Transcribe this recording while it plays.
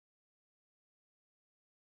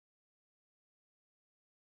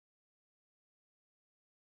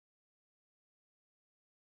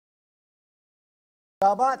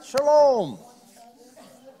Shabbat Shalom.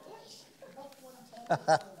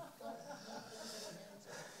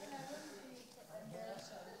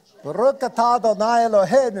 Baruch atah Adonai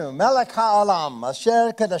Eloheinu melech ha'olam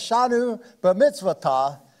asher kedashanu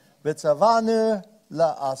b'mitzvotah v'tzavanu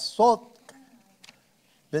la'asot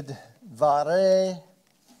b'dvarei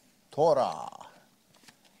Torah.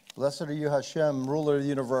 Blessed are you, Hashem, ruler of the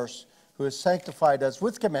universe, who has sanctified us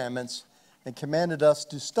with commandments and commanded us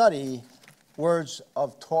to study words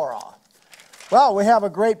of Torah. Well, we have a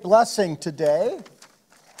great blessing today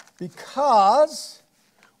because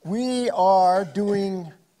we're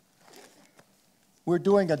doing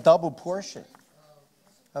a double portion.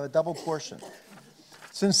 Have a double portion.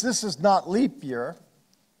 Since this is not leap year,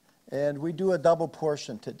 and we do a double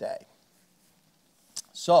portion today.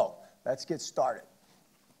 So, let's get started.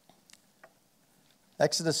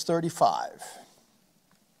 Exodus 35,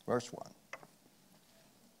 verse 1.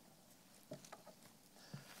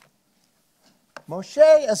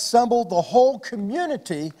 Moshe assembled the whole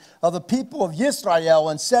community of the people of Israel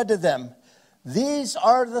and said to them, "These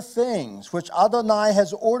are the things which Adonai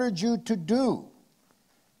has ordered you to do.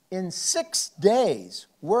 In 6 days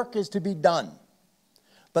work is to be done,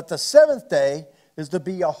 but the seventh day is to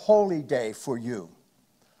be a holy day for you,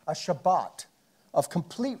 a Shabbat of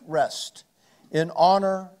complete rest in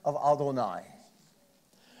honor of Adonai.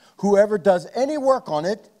 Whoever does any work on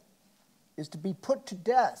it is to be put to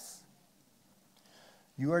death.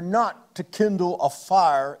 You are not to kindle a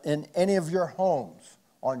fire in any of your homes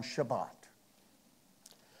on Shabbat."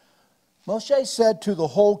 Moshe said to the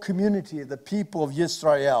whole community of the people of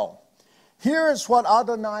Israel, "Here is what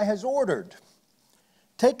Adonai has ordered.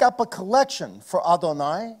 Take up a collection for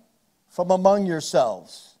Adonai from among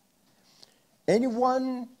yourselves.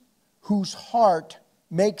 Anyone whose heart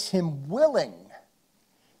makes him willing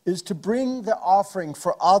is to bring the offering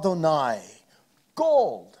for Adonai,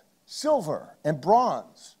 gold, silver, and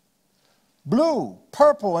bronze, blue,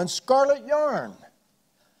 purple, and scarlet yarn,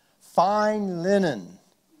 fine linen,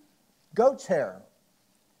 goat's hair,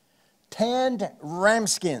 tanned ram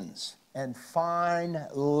skins, and fine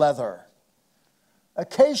leather,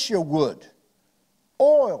 acacia wood,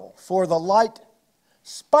 oil for the light,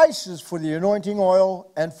 spices for the anointing oil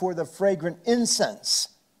and for the fragrant incense,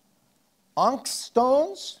 onyx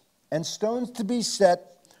stones, and stones to be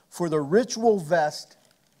set for the ritual vest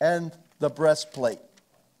and the breastplate.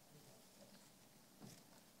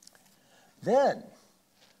 Then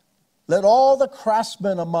let all the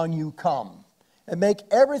craftsmen among you come and make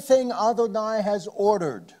everything Adonai has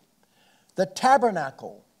ordered: the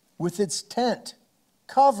tabernacle with its tent,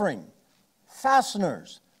 covering,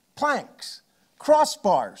 fasteners, planks,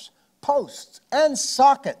 crossbars, posts, and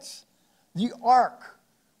sockets, the ark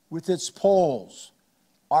with its poles,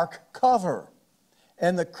 ark cover,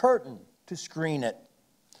 and the curtain to screen it,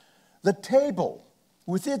 the table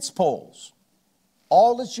with its poles,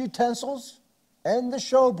 all its utensils, and the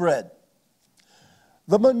showbread,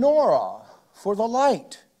 the menorah for the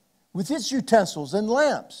light with its utensils and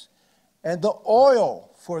lamps, and the oil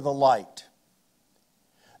for the light,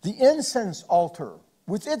 the incense altar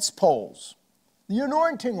with its poles, the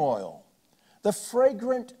anointing oil, the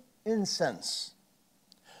fragrant incense,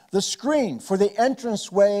 the screen for the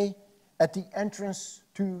entranceway at the entrance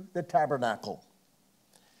to the tabernacle,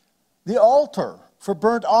 the altar for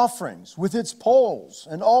burnt offerings with its poles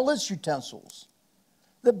and all its utensils,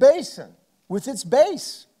 the basin with its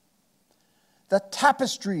base, the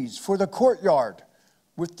tapestries for the courtyard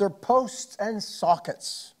with their posts and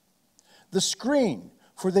sockets, the screen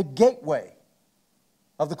for the gateway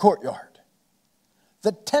of the courtyard,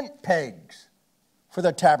 the tent pegs for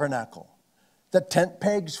the tabernacle, the tent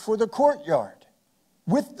pegs for the courtyard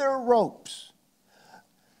with their ropes,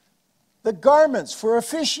 the garments for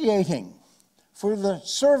officiating, for the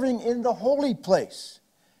serving in the holy place,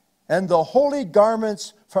 and the holy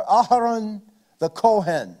garments for Aharon the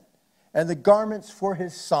Kohen, and the garments for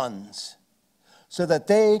his sons, so that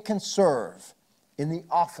they can serve in the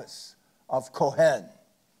office of Kohen.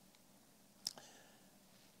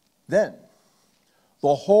 Then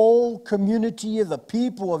the whole community of the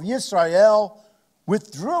people of Israel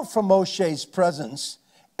withdrew from Moshe's presence,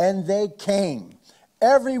 and they came,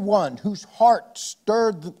 everyone whose heart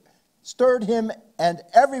stirred him, and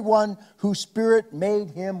everyone whose spirit made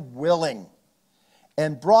him willing,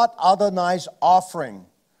 and brought Adonai's offering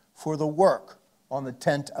for the work on the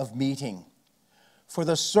tent of meeting, for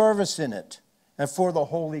the service in it, and for the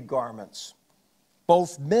holy garments.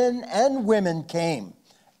 Both men and women came,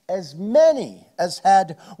 as many as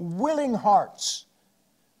had willing hearts.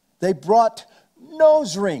 They brought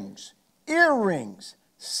nose rings, earrings,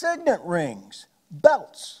 signet rings,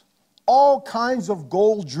 belts, all kinds of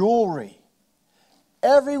gold jewelry,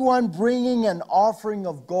 everyone bringing an offering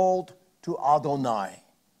of gold to Adonai.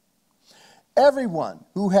 Everyone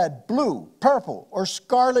who had blue, purple, or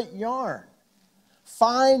scarlet yarn,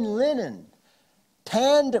 fine linen,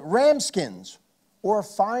 tanned ramskins, or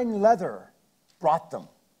fine leather brought them.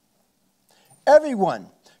 Everyone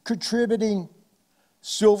contributing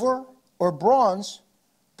silver or bronze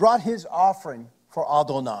brought his offering for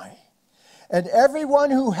Adonai. And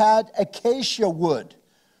everyone who had acacia wood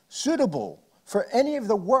suitable for any of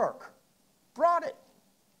the work brought it.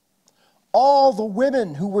 All the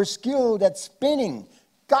women who were skilled at spinning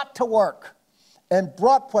got to work and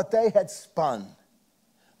brought what they had spun: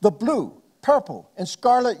 the blue, purple, and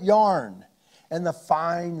scarlet yarn, and the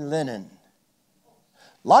fine linen.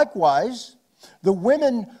 Likewise, the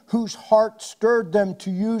women whose heart stirred them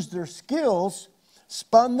to use their skills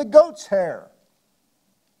spun the goat's hair.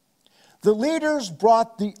 The leaders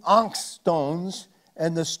brought the onyx stones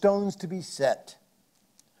and the stones to be set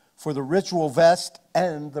for the ritual vest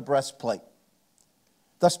and the breastplate,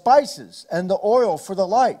 the spices and the oil for the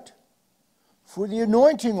light, for the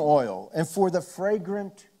anointing oil, and for the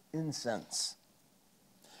fragrant incense.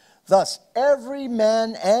 Thus, every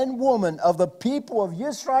man and woman of the people of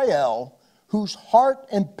Israel whose heart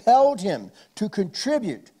impelled him to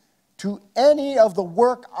contribute to any of the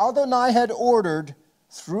work Adonai had ordered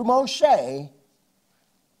through Moshe,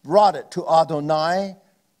 brought it to Adonai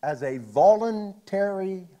as a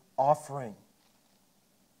voluntary offering.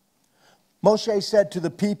 Moshe said to the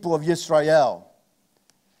people of Israel,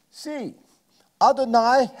 "See,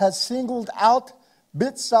 Adonai has singled out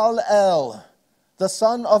Bezalel, the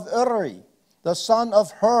son of Uri, the son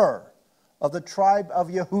of Hur, of the tribe of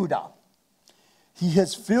Yehudah. He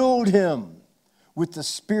has filled him with the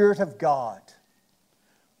Spirit of God,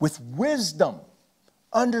 with wisdom,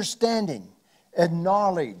 understanding, and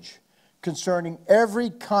knowledge concerning every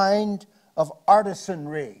kind of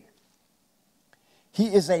artisanry.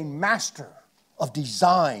 He is a master of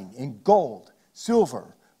design in gold,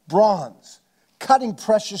 silver, bronze, cutting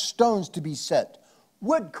precious stones to be set,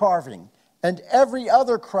 wood carving, and every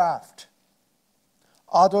other craft.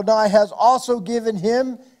 Adonai has also given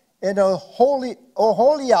him an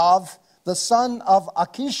Oholiav, the son of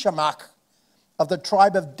Akishamach, of the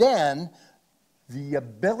tribe of Dan, the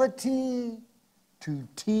ability to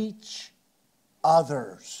teach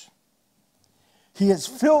others. He has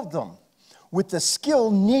filled them with the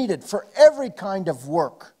skill needed for every kind of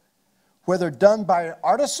work, whether done by an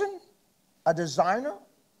artisan, a designer,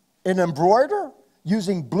 an embroiderer,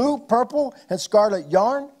 using blue, purple, and scarlet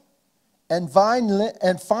yarn, and fine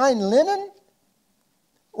linen,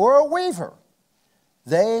 or a weaver.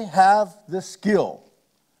 They have the skill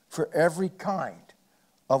for every kind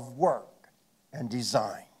of work and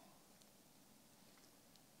design."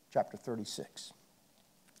 Chapter 36.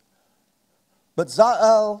 But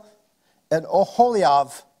Bezalel and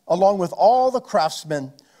Oholiav, along with all the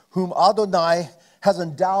craftsmen whom Adonai has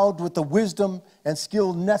endowed with the wisdom and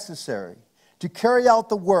skill necessary to carry out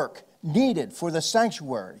the work needed for the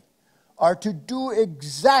sanctuary, are to do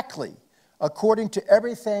exactly according to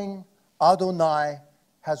everything Adonai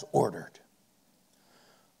has ordered.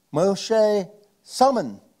 Moshe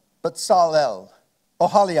summoned Bezalel,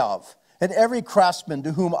 Oholiav, and every craftsman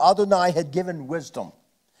to whom Adonai had given wisdom,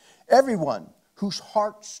 everyone whose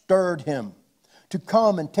heart stirred him to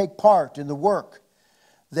come and take part in the work.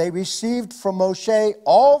 They received from Moshe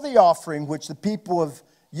all the offering which the people of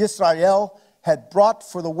Israel had brought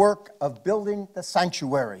for the work of building the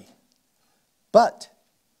sanctuary. But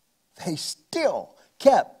they still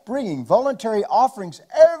kept bringing voluntary offerings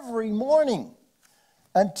every morning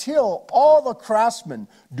until all the craftsmen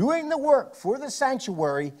doing the work for the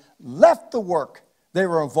sanctuary left the work they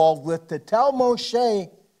were involved with to tell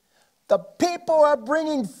Moshe, "The people are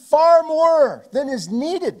bringing far more than is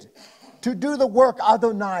needed to do the work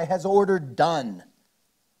Adonai has ordered done."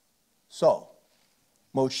 So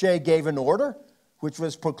Moshe gave an order which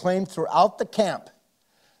was proclaimed throughout the camp: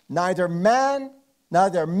 neither men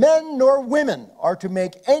nor women are to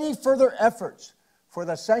make any further efforts for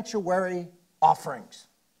the sanctuary offerings.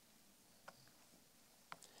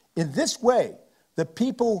 In this way, the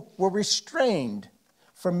people were restrained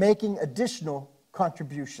from making additional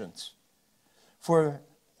contributions, for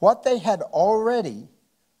what they had already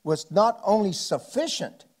was not only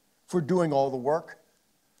sufficient for doing all the work,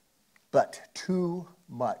 but too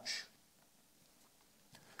much.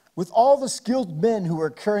 With all the skilled men who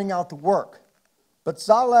were carrying out the work,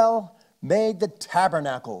 Bezalel made the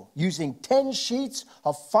tabernacle using 10 sheets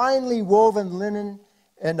of finely woven linen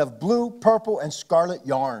and of blue, purple, and scarlet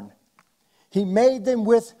yarn. He made them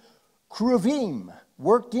with cherubim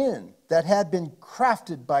worked in that had been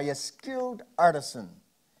crafted by a skilled artisan.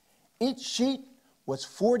 Each sheet was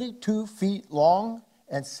 42 feet long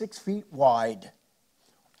and 6 feet wide.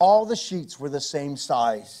 All the sheets were the same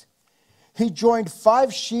size. He joined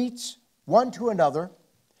 5 sheets, one to another,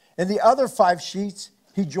 and the other 5 sheets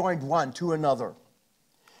he joined one to another.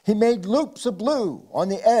 He made loops of blue on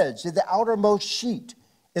the edge of the outermost sheet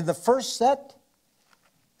in the first set,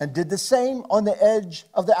 and did the same on the edge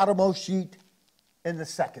of the outermost sheet in the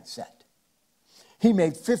second set. He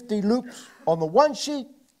made 50 loops on the one sheet,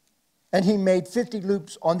 and he made 50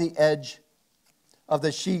 loops on the edge of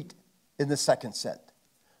the sheet in the second set.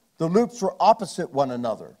 The loops were opposite one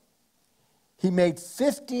another. He made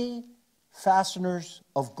 50 fasteners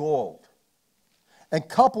of gold and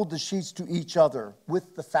coupled the sheets to each other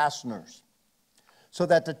with the fasteners, so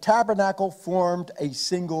that the tabernacle formed a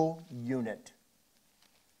single unit.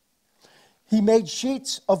 He made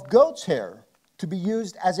sheets of goat's hair to be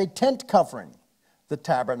used as a tent covering the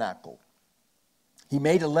tabernacle. He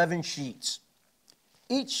made 11 sheets.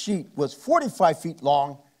 Each sheet was 45 feet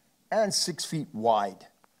long and 6 feet wide.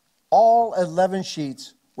 All 11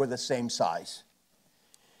 sheets were the same size.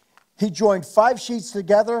 He joined 5 sheets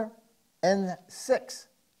together and 6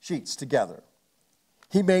 sheets together.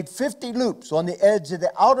 He made 50 loops on the edge of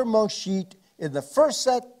the outermost sheet in the first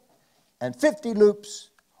set and 50 loops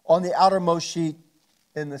on the outermost sheet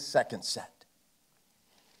in the second set.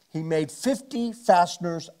 He made 50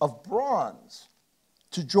 fasteners of bronze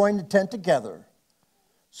to join the tent together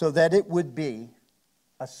so that it would be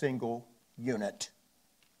a single unit.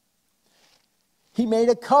 He made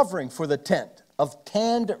a covering for the tent of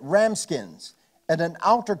tanned ram skins and an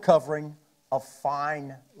outer covering of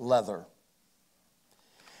fine leather.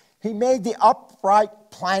 He made the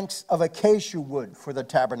upright planks of acacia wood for the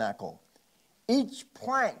tabernacle. Each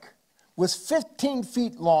plank was 15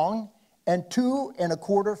 feet long and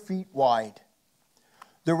 2¼ feet wide.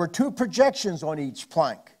 There were 2 projections on each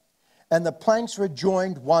plank, and the planks were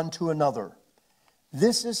joined one to another.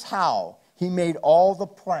 This is how he made all the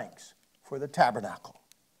planks for the tabernacle.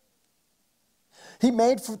 He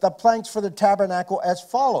made the planks for the tabernacle as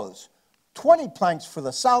follows: 20 planks for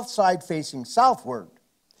the south side facing southward.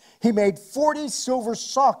 He made 40 silver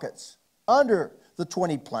sockets under the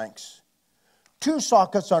 20 planks, 2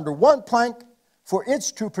 sockets under one plank for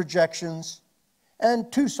its 2 projections,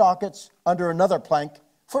 and 2 sockets under another plank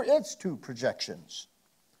for its 2 projections.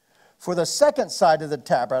 For the second side of the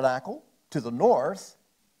tabernacle, to the north,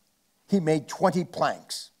 he made 20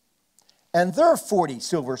 planks, and their 40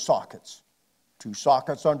 silver sockets, 2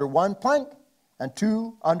 sockets under one plank and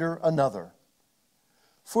 2 under another.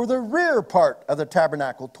 For the rear part of the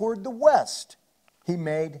tabernacle toward the west, he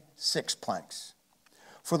made 6 planks.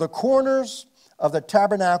 For the corners of the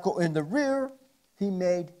tabernacle in the rear, he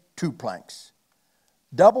made 2 planks,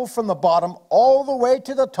 double from the bottom all the way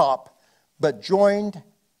to the top, but joined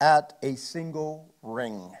at a single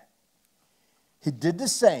ring. He did the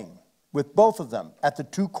same with both of them at the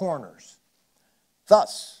 2 corners.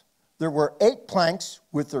 Thus, there were 8 planks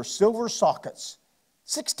with their silver sockets,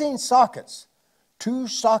 16 sockets, 2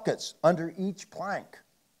 sockets under each plank.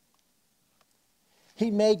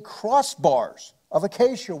 He made crossbars of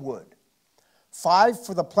acacia wood, 5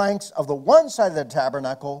 for the planks of the one side of the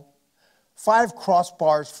tabernacle, 5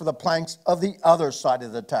 crossbars for the planks of the other side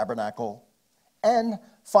of the tabernacle, and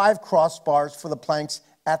 5 crossbars for the planks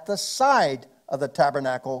at the side of the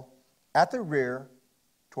tabernacle at the rear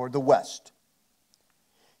toward the west.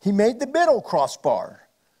 He made the middle crossbar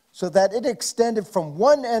so that it extended from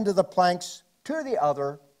one end of the planks to the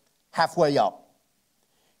other halfway up.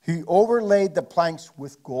 He overlaid the planks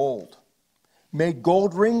with gold, made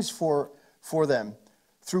gold rings for them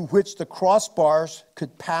through which the crossbars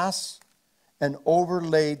could pass, and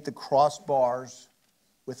overlaid the crossbars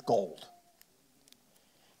with gold.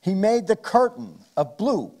 He made the curtain of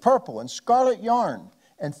blue, purple, and scarlet yarn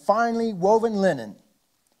and finely woven linen.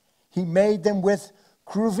 He made them with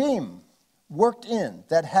kruvim worked in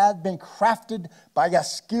that had been crafted by a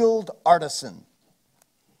skilled artisan.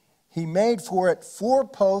 He made for it 4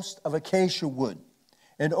 posts of acacia wood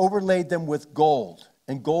and overlaid them with gold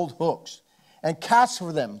and gold hooks and cast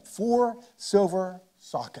for them 4 silver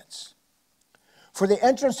sockets. For the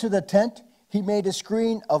entrance to the tent, he made a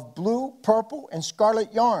screen of blue, purple, and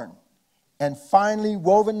scarlet yarn and finely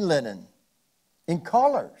woven linen in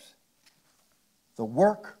colors, the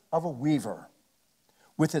work of a weaver,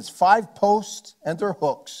 with its 5 posts and their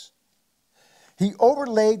hooks. He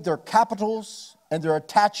overlaid their capitals and their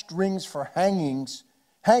attached rings for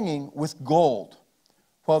hanging with gold,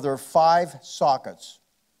 while their 5 sockets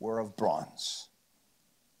were of bronze.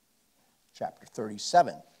 Chapter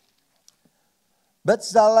 37.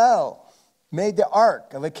 Bezalel made the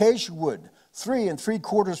ark of acacia wood, 3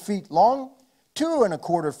 3/4 feet long, 2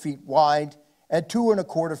 1/4 feet wide, and 2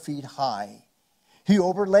 1/4 feet high. He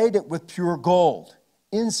overlaid it with pure gold,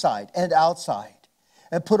 inside and outside,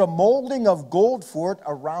 and put a molding of gold for it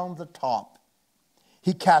around the top.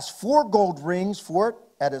 He cast 4 gold rings for it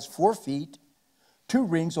at its 4 feet, 2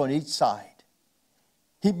 rings on each side.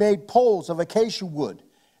 He made poles of acacia wood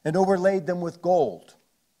and overlaid them with gold.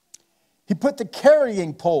 He put the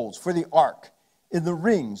carrying poles for the ark in the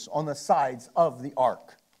rings on the sides of the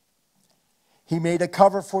ark. He made a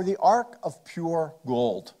cover for the ark of pure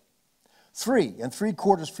gold, 3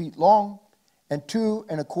 3/4 feet long and 2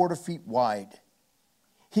 1/4 feet wide.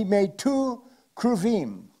 He made 2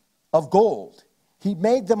 keruvim of gold. He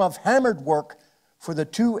made them of hammered work for the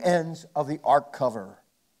 2 ends of the ark cover,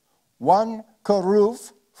 1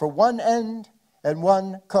 keruv for one end and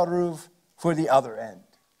 1 keruv for the other end.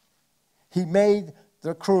 He made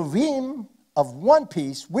the keruvim of one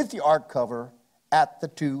piece with the ark cover at the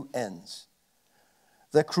 2 ends.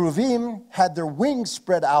 The keruvim had their wings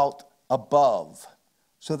spread out above,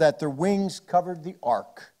 so that their wings covered the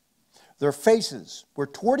ark. Their faces were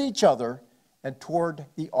toward each other and toward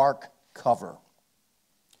the ark cover.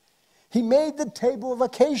 He made the table of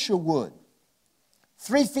acacia wood,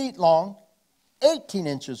 3 feet long, 18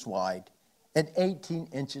 inches wide, and 18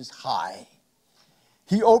 inches high.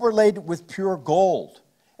 He overlaid it with pure gold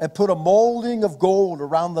and put a molding of gold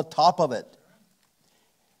around the top of it.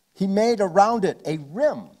 He made around it a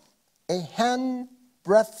rim, a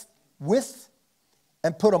handbreadth width,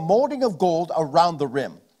 and put a molding of gold around the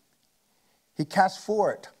rim. He cast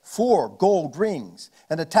for it 4 gold rings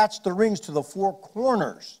and attached the rings to the 4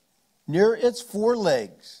 corners near its 4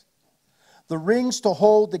 legs. The rings to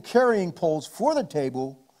hold the carrying poles for the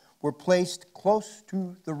table were placed close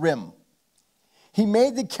to the rim. He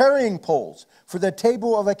made the carrying poles for the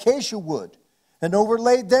table of acacia wood and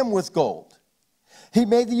overlaid them with gold. He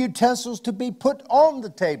made the utensils to be put on the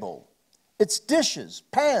table, its dishes,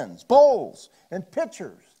 pans, bowls, and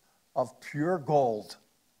pitchers of pure gold.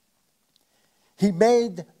 He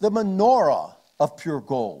made the menorah of pure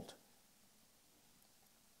gold.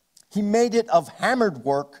 He made it of hammered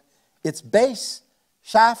work, its base,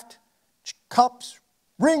 shaft, cups,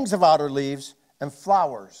 rings of outer leaves, and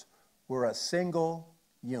flowers were a single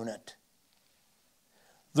unit.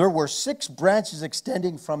 There were 6 branches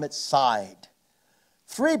extending from its side,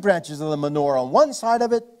 3 branches of the menorah on one side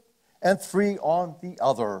of it, and 3 on the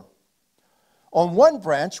other. On one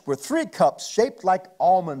branch were 3 cups shaped like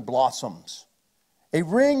almond blossoms, a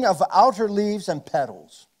ring of outer leaves and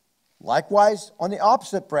petals. Likewise, on the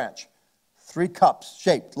opposite branch, 3 cups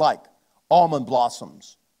shaped like almond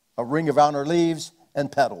blossoms, a ring of outer leaves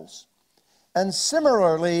and petals. And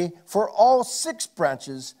similarly for all 6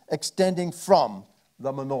 branches extending from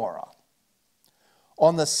the menorah.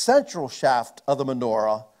 On the central shaft of the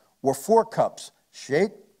menorah were 4 cups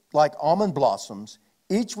shaped like almond blossoms,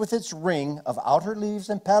 each with its ring of outer leaves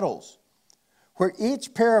and petals. Where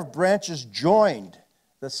each pair of branches joined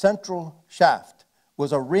the central shaft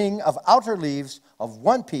was a ring of outer leaves of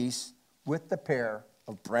one piece with the pair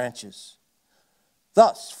of branches.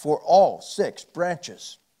 Thus, for all 6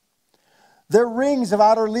 branches, their rings of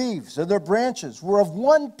outer leaves and their branches were of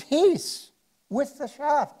one piece with the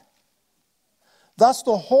shaft. Thus,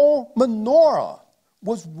 the whole menorah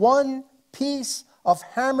was one piece of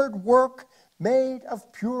hammered work made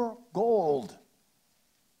of pure gold.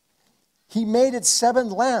 He made its 7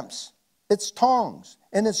 lamps, its tongs,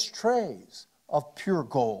 and its trays of pure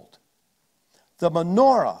gold. The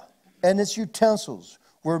menorah and its utensils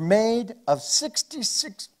were made of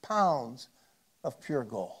 66 pounds of pure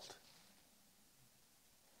gold.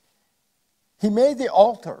 He made the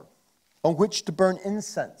altar on which to burn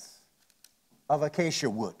incense of acacia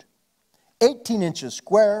wood, 18 inches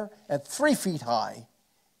square and 3 feet high.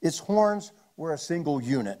 Its horns were a single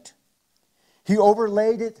unit. He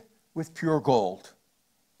overlaid it with pure gold,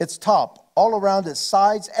 its top, all around its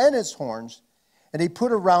sides and its horns, and he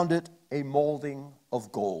put around it a molding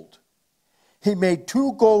of gold. He made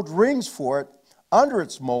 2 gold rings for it under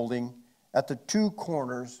its molding at the 2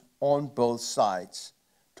 corners on both sides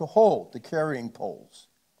to hold the carrying poles.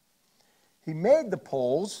 He made the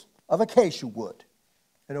poles of acacia wood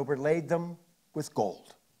and overlaid them with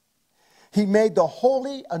gold. He made the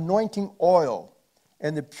holy anointing oil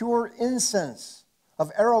and the pure incense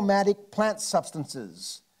of aromatic plant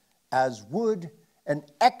substances as would an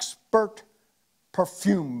expert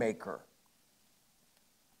perfume maker.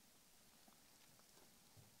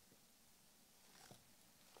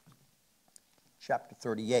 Chapter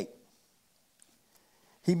 38.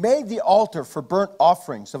 He made the altar for burnt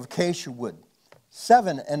offerings of acacia wood,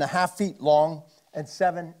 7.5 feet long and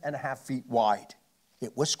 7.5 feet wide.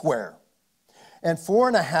 It was square. And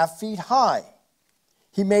 4.5 feet high.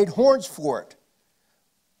 He made horns for it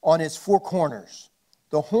on its four corners.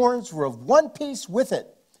 The horns were of one piece with it,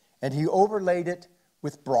 and he overlaid it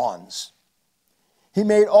with bronze. He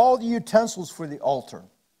made all the utensils for the altar,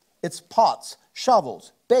 its pots,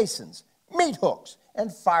 shovels, basins, meat hooks,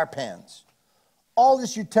 and fire pans. All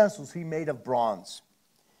these utensils he made of bronze.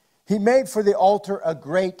 He made for the altar a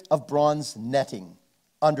grate of bronze netting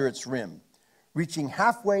under its rim, reaching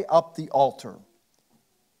halfway up the altar.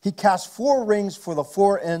 He cast 4 rings for the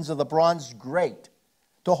 4 ends of the bronze grate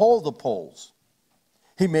to hold the poles.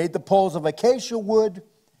 He made the poles of acacia wood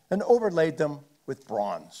and overlaid them with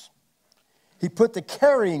bronze. He put the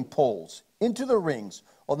carrying poles into the rings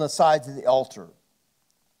on the sides of the altar.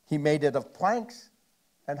 He made it of planks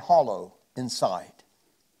and hollow inside.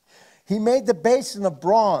 He made the basin of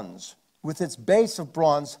bronze with its base of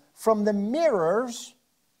bronze from the mirrors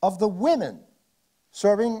of the women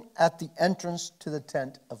serving at the entrance to the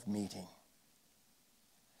tent of meeting.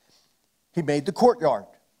 He made the courtyard.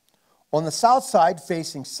 On the south side,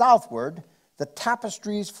 facing southward, the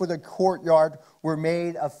tapestries for the courtyard were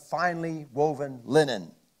made of finely woven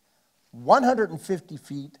linen, 150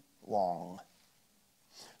 feet long,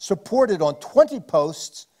 supported on 20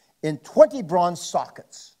 posts in 20 bronze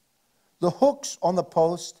sockets. The hooks on the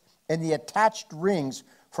post and the attached rings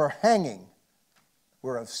for hanging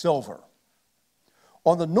were of silver.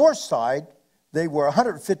 On the north side, they were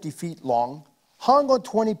 150 feet long, hung on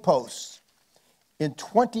 20 posts in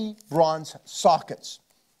 20 bronze sockets,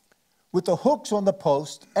 with the hooks on the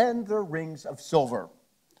post and their rings of silver.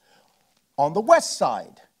 On the west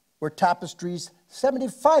side were tapestries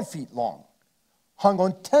 75 feet long, hung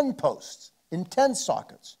on 10 posts in 10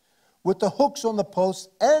 sockets, with the hooks on the posts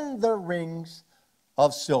and their rings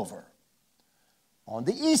of silver. On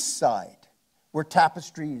the east side were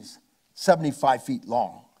tapestries 75 feet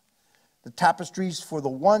long. The tapestries for the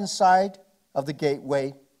one side of the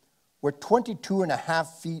gateway were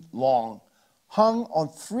 22.5 feet long, hung on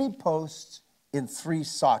 3 posts in 3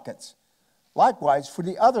 sockets. Likewise, for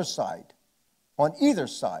the other side, on either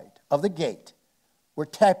side of the gate, were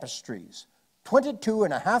tapestries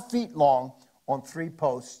 22.5 feet long on 3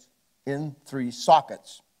 posts in 3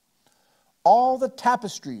 sockets. All the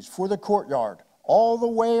tapestries for the courtyard, all the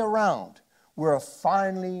way around, were of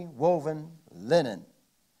finely woven linen.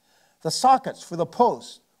 The sockets for the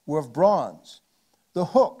posts were of bronze. The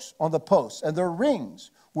hooks on the posts and their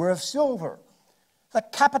rings were of silver. The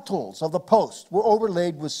capitals of the posts were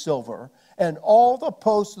overlaid with silver, and all the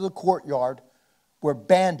posts of the courtyard were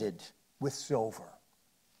banded with silver.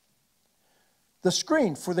 The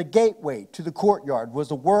screen for the gateway to the courtyard was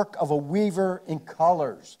the work of a weaver in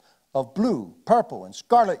colors of blue, purple, and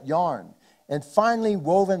scarlet yarn, and finely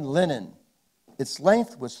woven linen. Its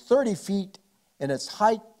length was 30 feet, and its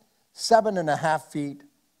height 7.5 feet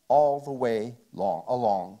all the way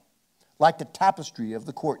along, like the tapestry of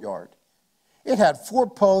the courtyard. It had 4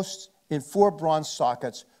 posts in 4 bronze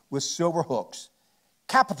sockets with silver hooks,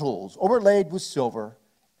 capitals overlaid with silver,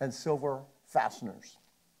 and silver fasteners.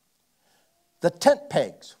 The tent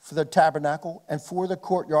pegs for the tabernacle and for the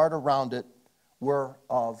courtyard around it were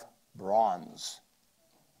of bronze.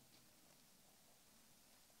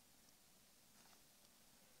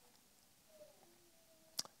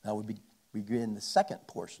 Now we begin the second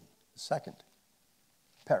portion, the second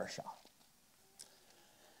parashah.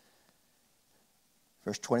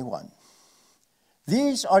 Verse 21.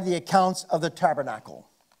 These are the accounts of the tabernacle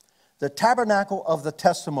of the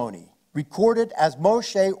testimony, recorded as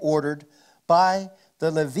Moshe ordered by the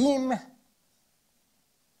Levim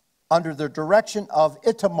under the direction of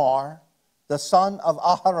Itamar, the son of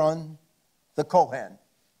Aharon, the Kohen.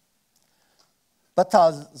 But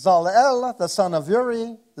Bezalel, the son of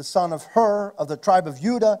Uri, the son of Hur, of the tribe of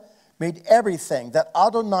Judah, made everything that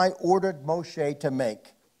Adonai ordered Moshe to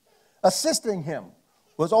make. Assisting him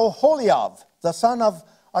was Oholiab, the son of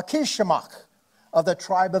Akishimach, of the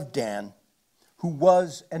tribe of Dan, who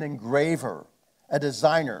was an engraver, a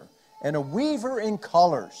designer, and a weaver in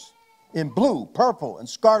colors, in blue, purple, and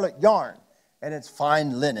scarlet yarn, and its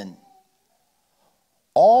fine linen.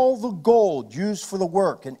 All the gold used for the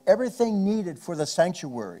work and everything needed for the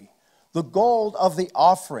sanctuary, the gold of the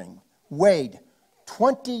offering, weighed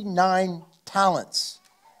 29 talents,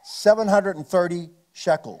 730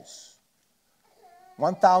 shekels,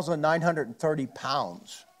 1,930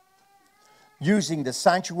 pounds, using the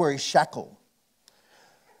sanctuary shekel.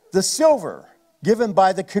 The silver given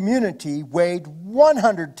by the community weighed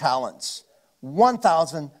 100 talents,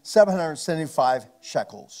 1,775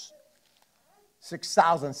 shekels.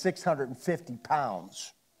 6,650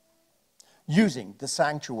 pounds, using the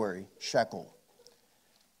sanctuary shekel.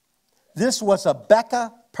 This was a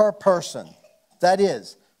beka per person, that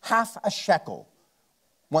is, half a shekel,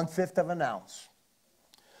 1/5 of an ounce.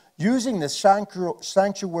 Using the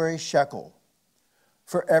sanctuary shekel,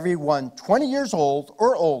 for everyone 20 years old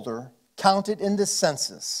or older, counted in the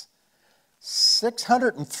census,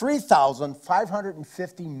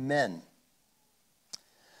 603,550 men.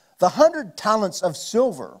 The 100 talents of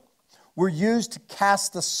silver were used to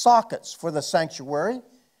cast the sockets for the sanctuary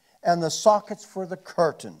and the sockets for the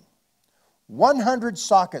curtain. 100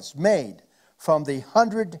 sockets made from the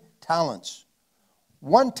 100 talents.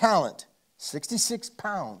 1 talent, 66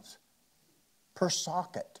 pounds per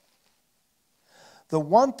socket. The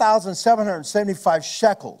 1,775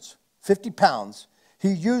 shekels, 50 pounds, he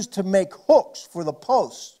used to make hooks for the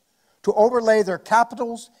posts, to overlay their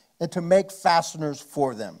capitals, and to make fasteners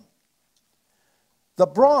for them. The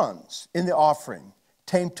bronze in the offering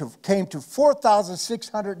came to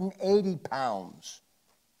 4,680 pounds.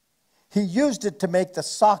 He used it to make the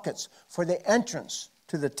sockets for the entrance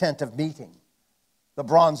to the tent of meeting, the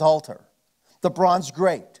bronze altar, the bronze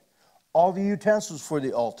grate, all the utensils for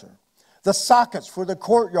the altar, the sockets for the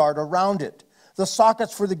courtyard around it, the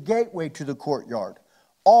sockets for the gateway to the courtyard,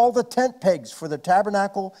 all the tent pegs for the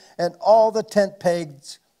tabernacle, and all the tent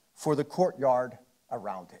pegs for the courtyard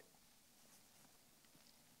around it.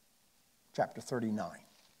 Chapter 39.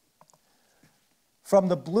 From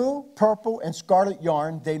the blue, purple, and scarlet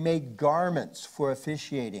yarn, they made garments for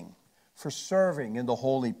officiating, for serving in the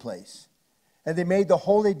holy place. And they made the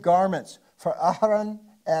holy garments for Aaron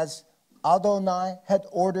as Adonai had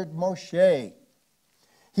ordered Moshe.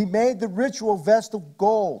 He made the ritual vest of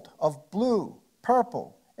gold, of blue,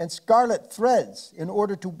 purple, and scarlet threads in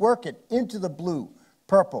order to work it into the blue,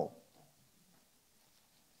 purple,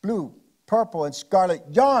 and scarlet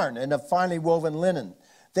yarn and of finely woven linen.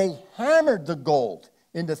 They hammered the gold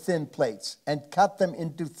into thin plates and cut them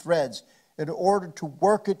into threads in order to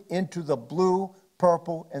work it into the blue,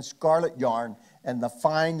 purple, and scarlet yarn and the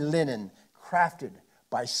fine linen crafted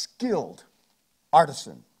by skilled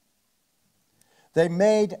artisan. They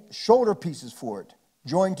made shoulder pieces for it,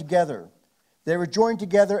 joined together. They were joined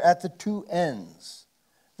together at the two ends.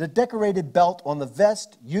 The decorated belt on the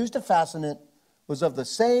vest used to fasten it was of the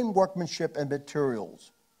same workmanship and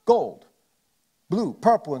materials, gold, blue,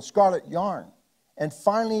 purple, and scarlet yarn, and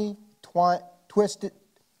finely twined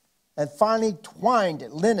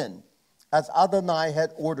linen, as Adonai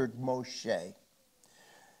had ordered Moshe.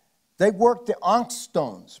 They worked the onyx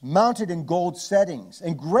stones, mounted in gold settings,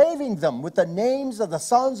 engraving them with the names of the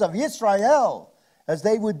sons of Israel, as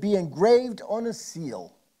they would be engraved on a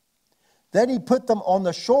seal. Then he put them on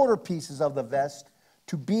the shoulder pieces of the vest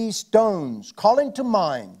to be stones, calling to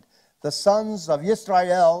mind the sons of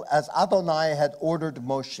Israel as Adonai had ordered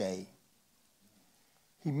Moshe.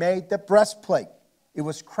 He made the breastplate. It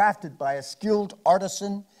was crafted by a skilled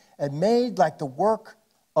artisan and made like the work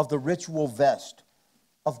of the ritual vest,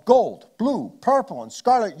 of gold, blue, purple, and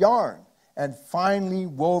scarlet yarn, and finely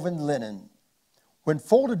woven linen. When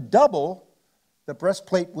folded double, the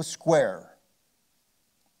breastplate was square.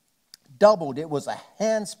 Doubled, it was a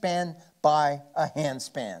handspan by a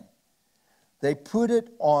handspan. They put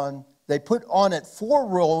on it 4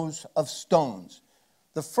 rows of stones.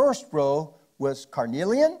 The first row was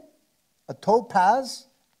carnelian, a topaz,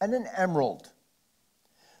 and an emerald.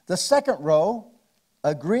 The second row,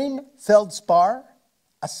 a green feldspar,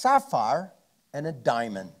 a sapphire, and a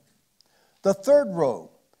diamond. The third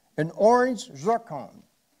row, an orange zircon,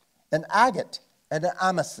 an agate, and an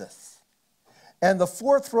amethyst. And the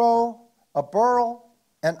fourth row, a beryl,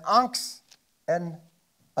 an onyx, and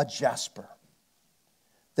a jasper.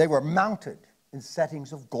 They were mounted in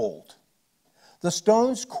settings of gold. The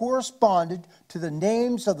stones corresponded to the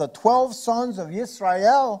names of the 12 sons of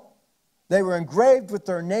Israel. They were engraved with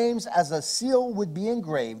their names as a seal would be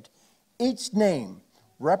engraved, each name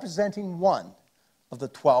representing one of the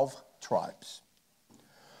 12 tribes.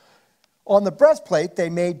 On the breastplate, they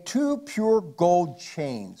made 2 pure gold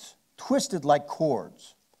chains, twisted like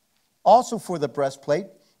cords. Also for the breastplate,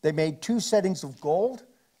 they made 2 settings of gold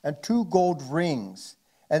and 2 gold rings,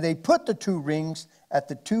 and they put the 2 rings at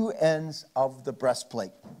the 2 ends of the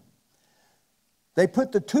breastplate. They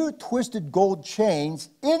put the 2 twisted gold chains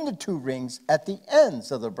in the 2 rings at the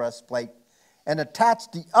ends of the breastplate and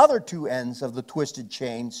attached the other 2 ends of the twisted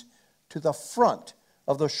chains to the front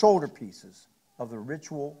of the shoulder pieces of the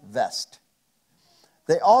ritual vest.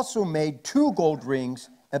 They also made 2 gold rings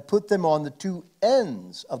and put them on the 2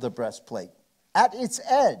 ends of the breastplate, at its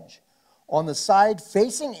edge, on the side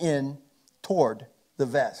facing in toward the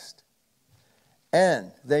vest.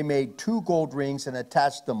 And they made 2 gold rings and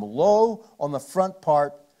attached them low on the front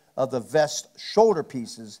part of the vest shoulder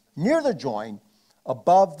pieces near the join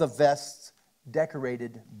above the vest's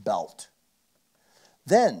decorated belt.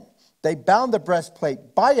 Then they bound the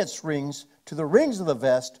breastplate by its rings to the rings of the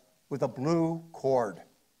vest with a blue cord,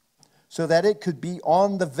 so that it could be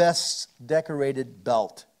on the vest's decorated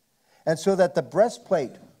belt, and so that the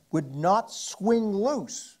breastplate would not swing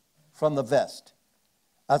loose from the vest,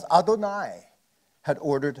 as Adonai had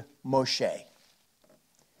ordered Moshe.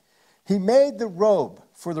 He made the robe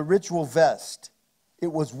for the ritual vest.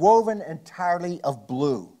 It was woven entirely of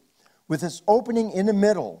blue, with its opening in the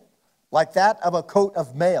middle, like that of a coat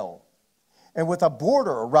of mail, and with a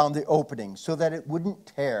border around the opening so that it wouldn't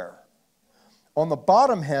tear. On the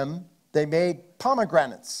bottom hem, they made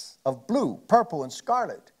pomegranates of blue, purple, and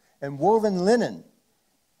scarlet, and woven linen.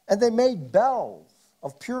 And they made bells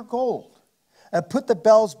of pure gold, and put the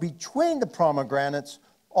bells between the pomegranates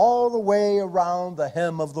all the way around the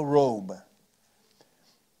hem of the robe.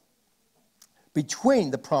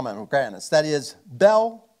 Between the pomegranates, that is,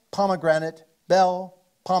 bell, pomegranate,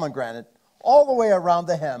 all the way around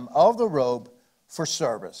the hem of the robe for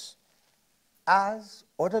service, as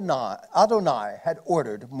Adonai had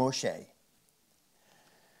ordered Moshe.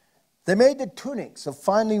 They made the tunics of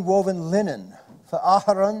finely woven linen for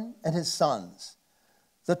Aharon and his sons,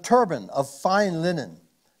 the turban of fine linen,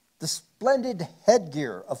 the splendid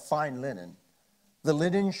headgear of fine linen, the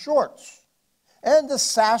linen shorts, and the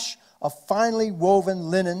sash of finely woven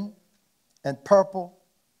linen and purple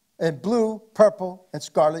and blue, purple, and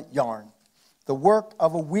scarlet yarn, the work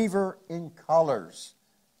of a weaver in colors,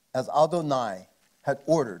 as Adonai had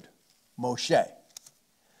ordered Moshe.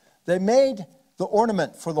 They made the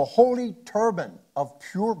ornament for the holy turban of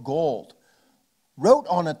pure gold, wrote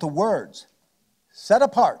on it the words, "Set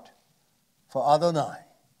apart for Adonai,"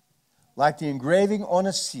 like the engraving on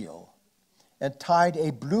a seal, and tied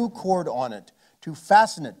a blue cord on it to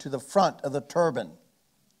fasten it to the front of the turban,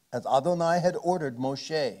 as Adonai had ordered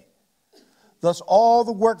Moshe. Thus all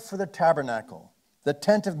the work for the tabernacle, the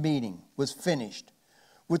tent of meeting, was finished,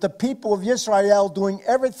 with the people of Israel doing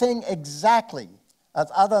everything exactly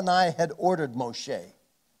as Adonai had ordered Moshe.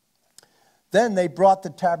 Then they brought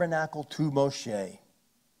the tabernacle to Moshe,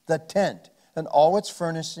 the tent and all its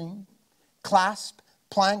furnishing, clasp,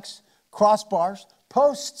 planks, crossbars,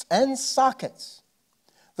 posts, and sockets,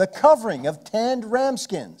 the covering of tanned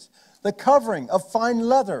ramskins, the covering of fine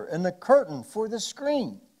leather, and the curtain for the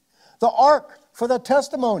screen, the ark for the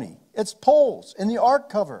testimony, its poles, and the ark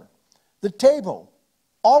cover, the table,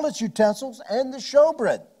 all its utensils, and the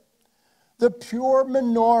showbread, the pure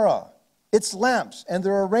menorah, its lamps, and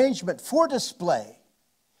their arrangement for display,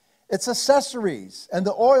 its accessories, and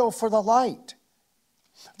the oil for the light,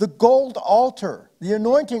 the gold altar, the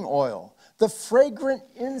anointing oil, the fragrant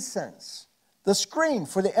incense, the screen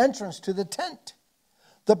for the entrance to the tent,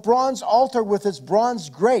 the bronze altar with its bronze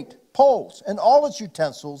grate, poles, and all its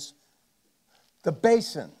utensils, the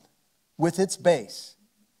basin with its base,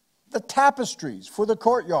 the tapestries for the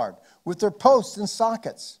courtyard with their posts and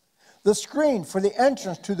sockets, the screen for the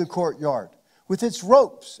entrance to the courtyard with its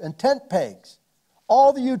ropes and tent pegs,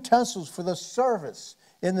 all the utensils for the service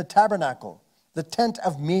in the tabernacle, the tent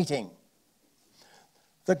of meeting,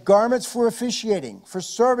 the garments for officiating, for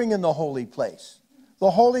serving in the holy place,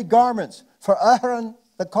 the holy garments for Aaron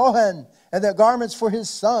the Kohen, and the garments for his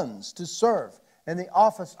sons to serve in the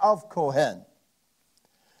office of Kohen.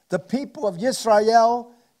 The people of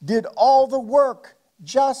Israel did all the work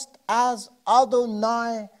just as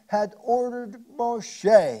Adonai had ordered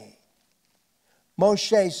Moshe.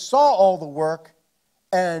 Moshe saw all the work,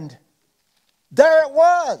 and there it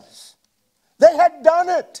was. They had done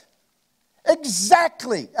it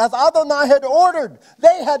exactly as Adonai had ordered.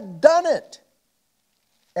 They had done it.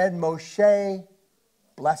 And Moshe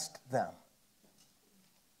blessed them.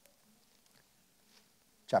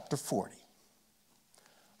 Chapter 40.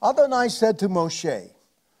 Adonai said to Moshe,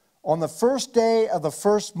 "On the first day of the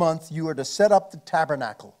first month you are to set up the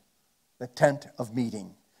tabernacle, the tent of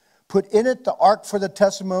meeting. Put in it the ark for the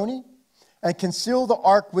testimony, and conceal the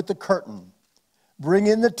ark with the curtain. Bring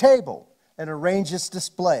in the table and arrange its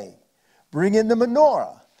display. Bring in the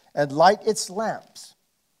menorah and light its lamps.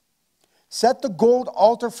 Set the gold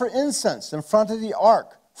altar for incense in front of the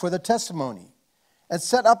ark for the testimony, and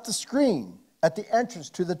set up the screen at the entrance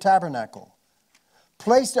to the tabernacle.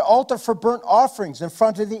 Place the altar for burnt offerings in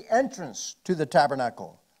front of the entrance to the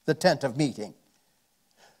tabernacle, the tent of meeting.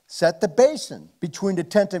 Set the basin between the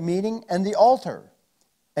tent of meeting and the altar,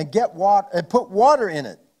 and put water in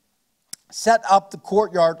it. Set up the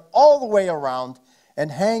courtyard all the way around, and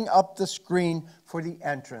hang up the screen for the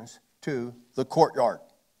entrance to the courtyard.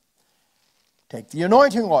 Take the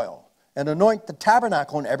anointing oil and anoint the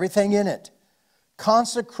tabernacle and everything in it.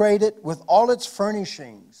 Consecrate it with all its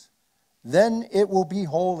furnishings. Then it will be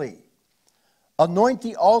holy. Anoint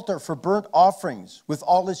the altar for burnt offerings with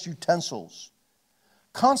all its utensils.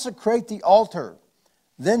 Consecrate the altar.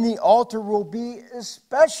 Then the altar will be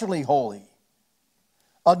especially holy.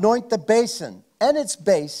 Anoint the basin and its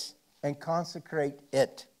base and consecrate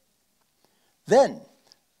it. Then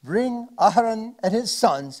bring Aaron and his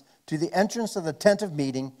sons to the entrance of the tent of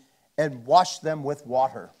meeting and wash them with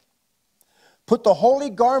water. Put the holy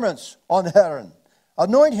garments on Aaron,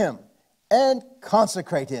 anoint him, and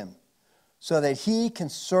consecrate him, so that he can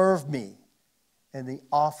serve me in the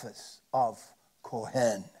office of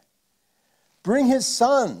Kohen. Bring his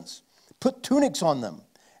sons, put tunics on them,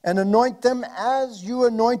 and anoint them as you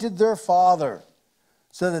anointed their father,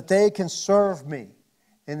 so that they can serve me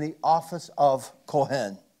in the office of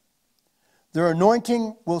Kohen. Their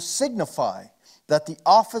anointing will signify that the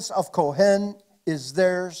office of Kohen is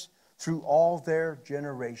theirs through all their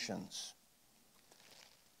generations.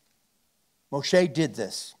 Moshe did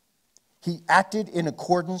this. He acted in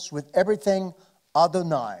accordance with everything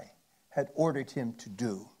Adonai had ordered him to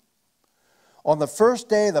do. On the first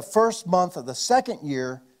day of the first month of the second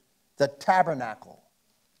year, the tabernacle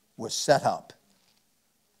was set up.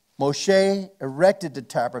 Moshe erected the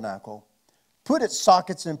tabernacle, put its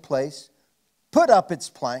sockets in place, put up its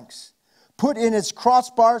planks, put in its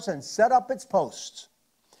crossbars, and set up its posts.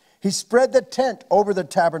 He spread the tent over the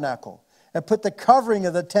tabernacle and put the covering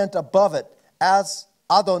of the tent above it, as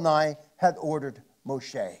Adonai had ordered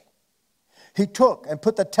Moshe. He took and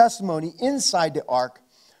put the testimony inside the ark,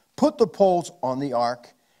 put the poles on the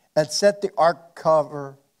ark, and set the ark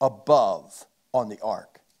cover above on the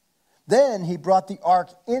ark. Then he brought the ark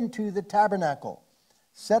into the tabernacle,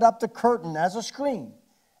 set up the curtain as a screen,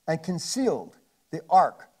 and concealed the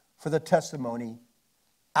ark for the testimony,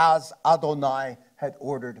 as Adonai had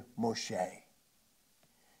ordered Moshe.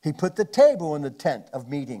 He put the table in the tent of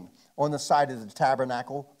meeting on the side of the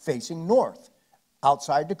tabernacle facing north,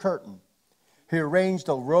 outside the curtain. He arranged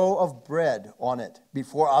a row of bread on it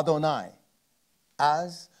before Adonai,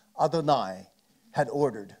 as Adonai had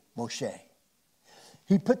ordered Moshe.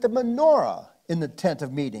 He put the menorah in the tent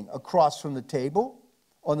of meeting across from the table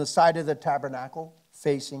on the side of the tabernacle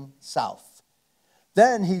facing south.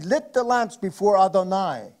 Then he lit the lamps before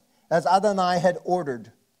Adonai, as Adonai had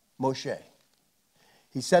ordered Moshe.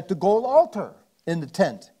 He set the gold altar in the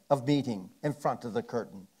tent of meeting in front of the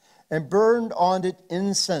curtain and burned on it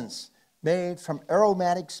incense made from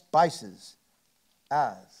aromatic spices,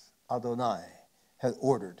 as Adonai had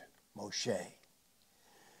ordered Moshe.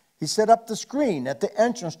 He set up the screen at the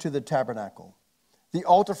entrance to the tabernacle. The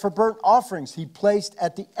altar for burnt offerings he placed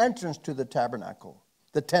at the entrance to the tabernacle,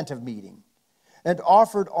 the tent of meeting, and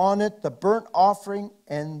offered on it the burnt offering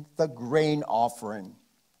and the grain offering,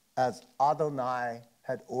 as Adonai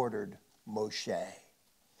had ordered Moshe.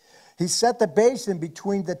 He set the basin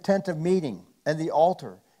between the tent of meeting and the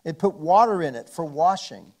altar and put water in it for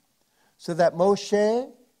washing, so that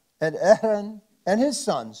Moshe and Aaron and his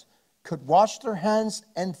sons could wash their hands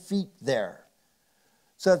and feet there,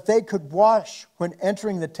 so that they could wash when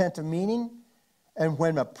entering the tent of meeting and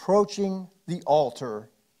when approaching the altar,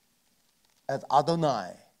 as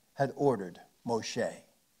Adonai had ordered Moshe.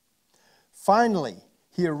 Finally,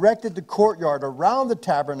 he erected the courtyard around the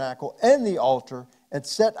tabernacle and the altar and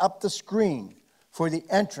set up the screen for the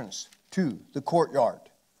entrance to the courtyard.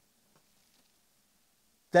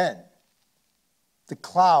 Then the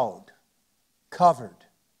cloud covered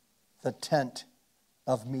the tent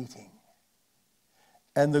of meeting,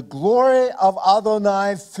 and the glory of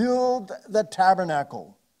Adonai filled the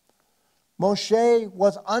tabernacle. Moshe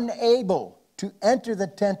was unable to enter the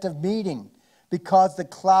tent of meeting because the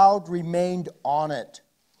cloud remained on it,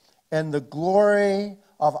 and the glory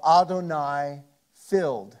of Adonai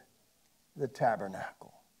filled the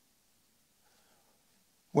tabernacle.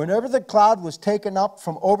 Whenever the cloud was taken up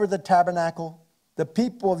from over the tabernacle, the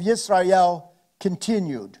people of Israel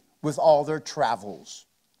continued with all their travels.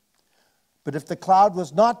 But if the cloud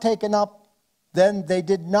was not taken up, then they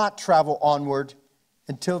did not travel onward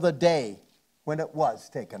until the day when it was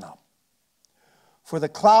taken up. For the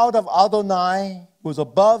cloud of Adonai was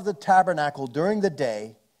above the tabernacle during the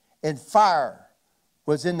day, and fire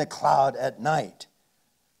was in the cloud at night,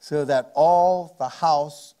 so that all the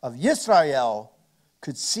house of Israel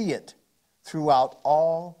could see it throughout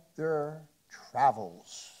all their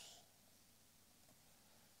travels.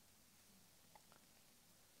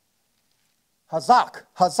 Hazak,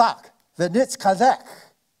 hazak, v'nitz kazek.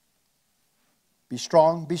 Be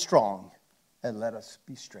strong, and let us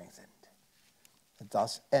be strengthened. And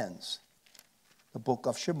thus ends the book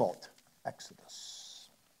of Shemot, Exodus.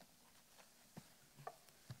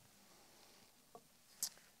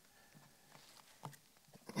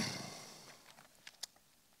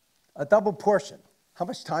 A double portion. How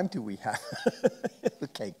much time do we have?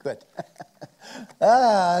 Okay, good.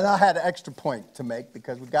 And I had an extra point to make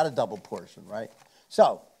because we got a double portion, right?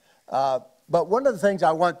 So, but one of the things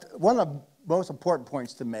one of the most important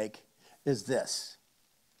points to make is this.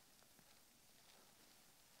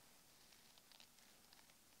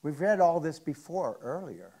 We've read all this before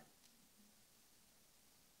earlier.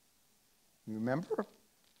 You remember?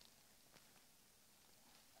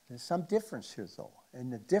 There's some difference here, though.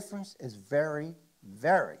 And the difference is very,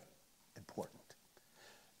 very important.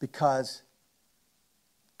 Because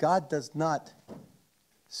God does not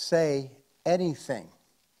say anything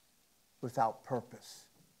without purpose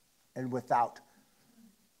and without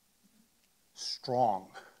strong,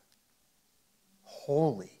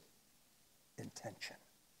 holy intention.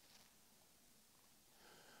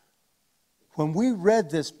 When we read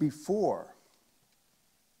this before,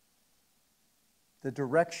 the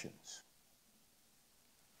directions,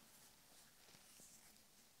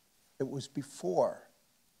 it was before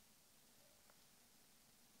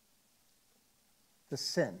the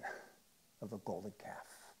sin of the golden calf.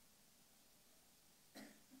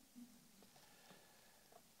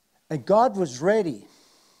 And God was ready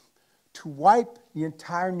to wipe the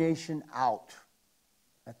entire nation out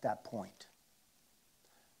at that point.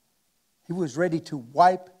 He was ready to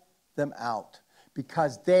wipe them out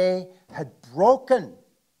because they had broken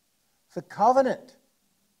the covenant.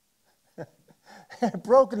 They had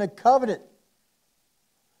broken the covenant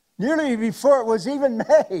nearly before it was even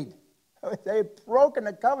made. They had broken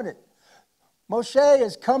the covenant. Moshe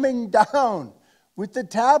is coming down with the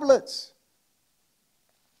tablets.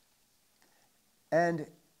 And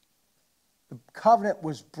the covenant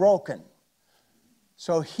was broken.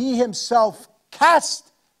 So he himself cast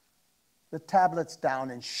the tablets down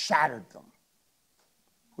and shattered them,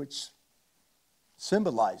 which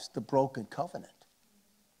symbolized the broken covenant.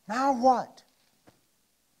 Now what?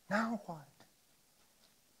 Now what?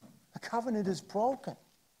 The covenant is broken.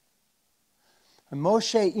 And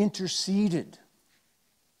Moshe interceded.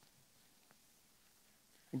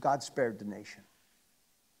 And God spared the nation.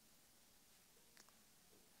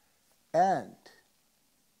 And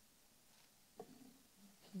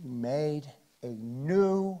he made a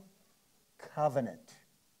new covenant.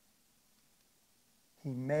 He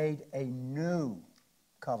made a new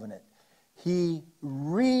covenant. He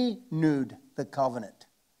renewed the covenant.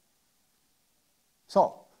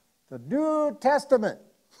 So, the New Testament,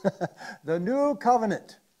 the new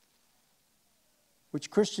covenant, which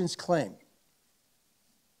Christians claim,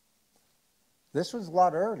 this was a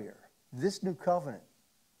lot earlier. This new covenant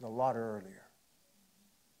was a lot earlier.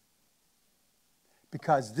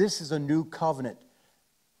 Because this is a new covenant.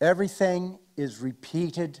 Everything is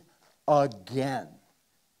repeated again.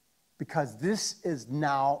 Because this is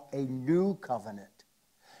now a new covenant.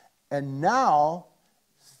 And now,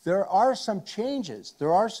 there are some changes.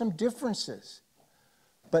 There are some differences.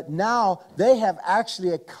 But now, they have actually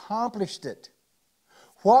accomplished it.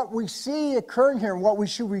 What we see occurring here, and what we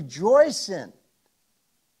should rejoice in,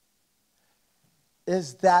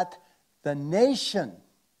 is that the nation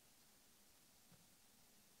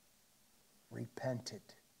repented.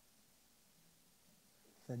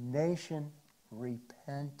 The nation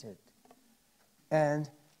repented. And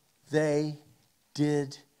they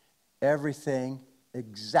did everything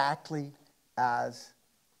exactly as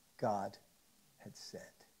God had said.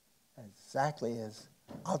 Exactly as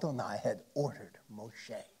Adonai had ordered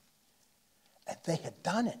Moshe. And they had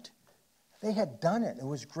done it. They had done it. It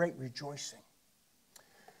was great rejoicing.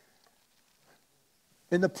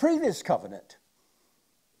 In the previous covenant,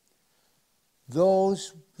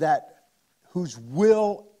 those whose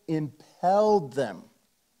will impelled them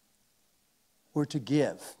were to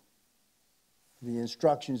give the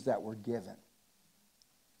instructions that were given.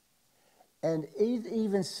 And it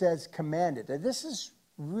even says commanded. And this is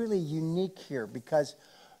really unique here because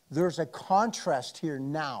there's a contrast here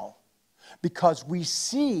now. Because we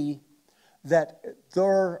see that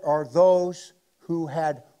there are those who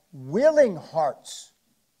had willing hearts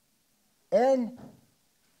and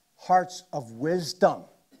hearts of wisdom.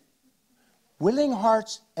 Willing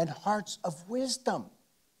hearts and hearts of wisdom.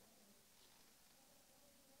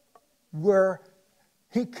 Where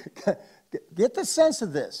get the sense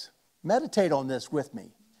of this. Meditate on this with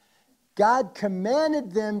me. God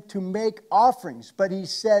commanded them to make offerings, but he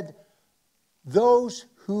said those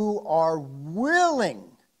who are willing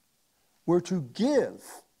were to give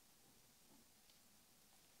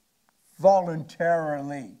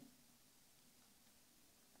voluntarily.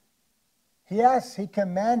 Yes, he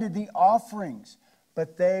commanded the offerings,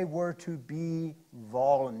 but they were to be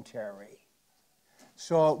voluntary.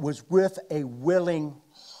 So it was with a willing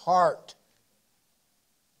heart.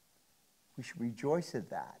 We should rejoice at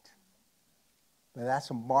that. But that's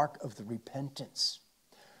a mark of the repentance.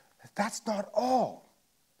 But that's not all.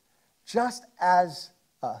 Just as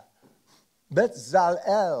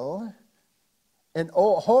Bezalel and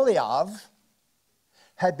Oholiab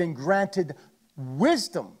had been granted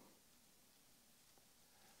wisdom,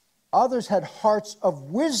 others had hearts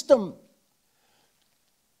of wisdom,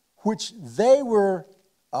 which they were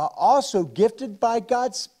also gifted by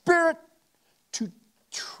God's Spirit to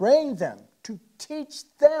train them, to teach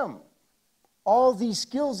them all these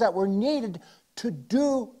skills that were needed to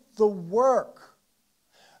do the work.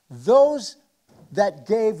 Those that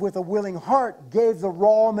gave with a willing heart gave the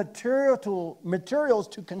raw materials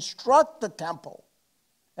to construct the temple,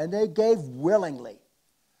 and they gave willingly.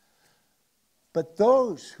 But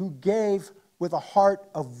those who gave with a heart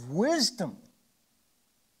of wisdom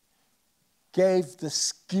gave the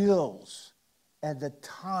skills and the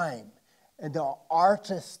time and the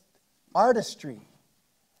artistry.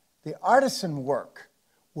 The artisan work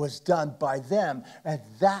was done by them, and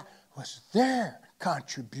that was their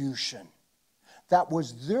contribution. That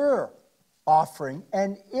was their offering,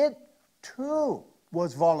 and it too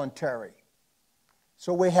was voluntary.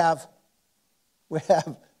 So we have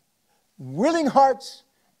willing hearts,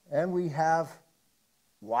 and we have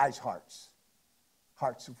wise hearts,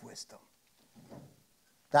 hearts of wisdom.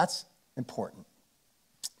 That's important.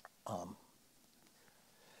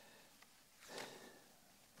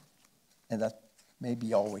 And that may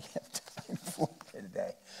be all we have time for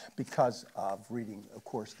today because of reading, of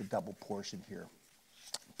course, the double portion here.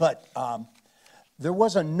 But there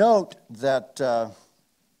was a note that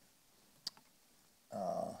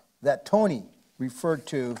that Tony referred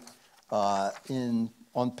to on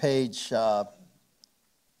page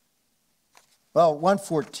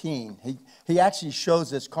 114. He actually shows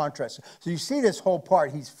this contrast. So you see this whole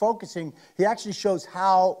part. He's focusing. He actually shows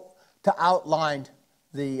how to outline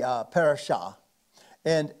the parashah.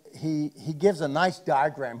 And he gives a nice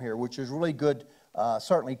diagram here, which is really good,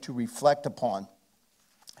 certainly to reflect upon.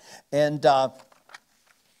 And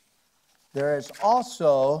there is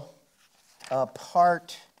also a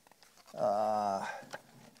part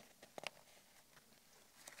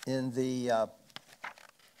in the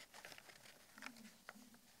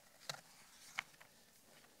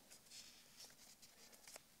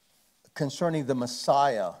concerning the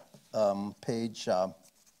Messiah, page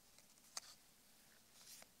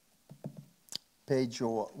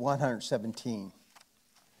 117.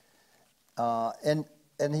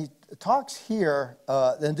 And he talks here,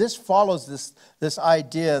 and this follows this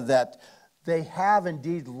idea that they have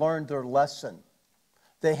indeed learned their lesson.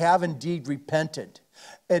 They have indeed repented.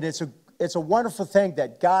 And it's a wonderful thing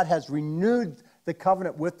that God has renewed the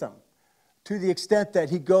covenant with them to the extent that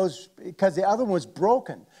he goes, because the other one was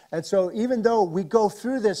broken. And so even though we go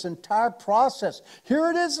through this entire process, here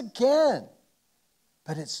it is again.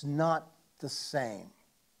 But it's not the same.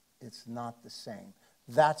 It's not the same.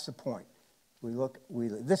 That's the point.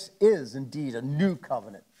 This is indeed a new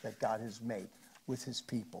covenant that God has made with his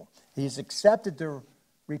people. He's accepted their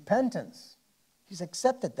repentance. He's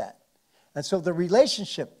accepted that. And so the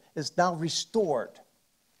relationship is now restored.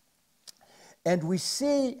 And we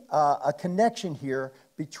see a connection here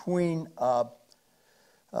between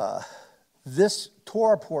this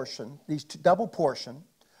Torah portion, these double portion,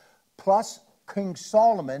 plus King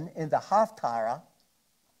Solomon in the Haftarah,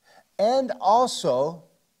 and also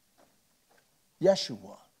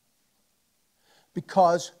Yeshua.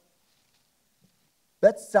 Because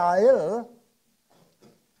Bezalel,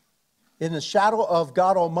 in the shadow of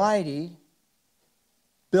God Almighty,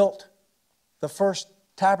 built the first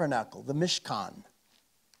tabernacle, the Mishkan.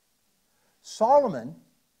 Solomon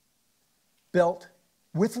built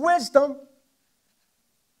with wisdom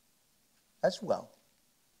as well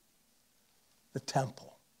the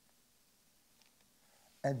temple.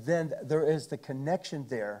 And then there is the connection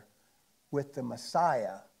there with the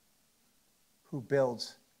Messiah who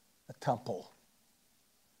builds a temple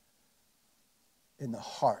in the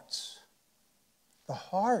hearts. The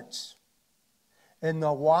hearts. In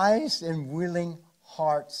the wise and willing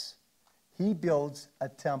hearts, he builds a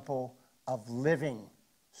temple of living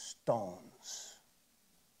stones.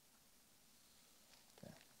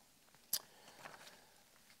 Okay.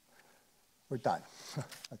 We're done.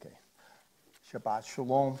 Okay. Shabbat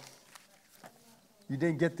Shalom. You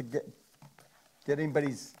didn't get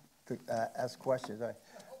anybody's to ask questions.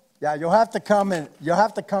 Yeah, you'll have to come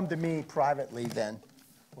to me privately then,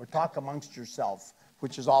 or talk amongst yourself,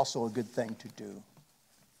 which is also a good thing to do.